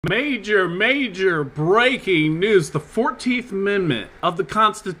Major breaking news. The 14th Amendment of the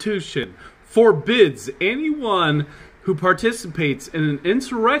Constitution forbids anyone who participates in an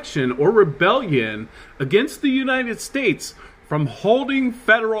insurrection or rebellion against the United States from holding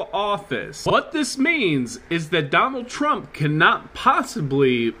federal office. What this means is that Donald Trump cannot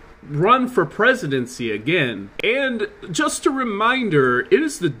possibly run for presidency again. And just a reminder, it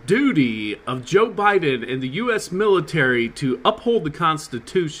is the duty of Joe Biden and the U.S. military to uphold the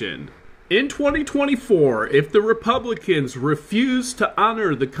Constitution. In 2024, if the Republicans refuse to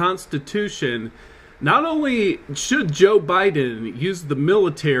honor the Constitution, not only should Joe Biden use the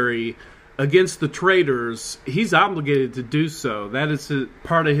military against the traitors, he's obligated to do so. That is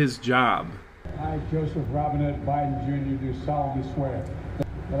part of his job. I, Joseph Robinette Biden Jr., do solemnly swear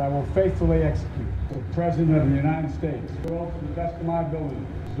that I will faithfully execute the President of the United States, will, to the best of my ability,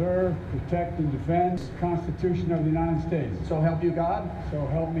 preserve, protect, and defend the Constitution of the United States. So help you God? So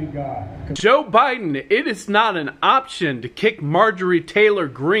help me God. Joe Biden, it is not an option to kick Marjorie Taylor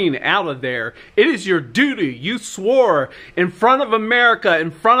Greene out of there. It is your duty. You swore in front of America,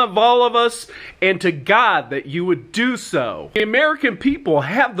 in front of all of us, and to God that you would do so. The American people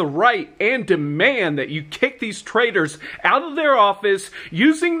have the right and demand that you kick these traitors out of their office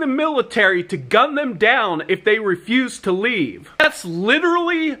using the military to gun them down if they refuse to leave. That's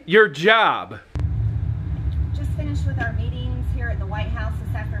literally your job. Just finished with our meetings here at the White House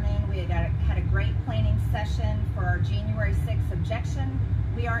this afternoon. We had a great planning session for our January 6th objection.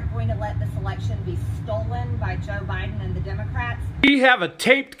 We aren't going to let this election be stolen by Joe Biden and the Democrats. We have a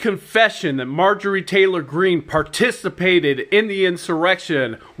taped confession that Marjorie Taylor Greene participated in the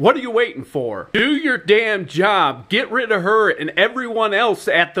insurrection. What are you waiting for? Do your damn job. Get rid of her and everyone else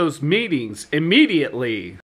at those meetings immediately.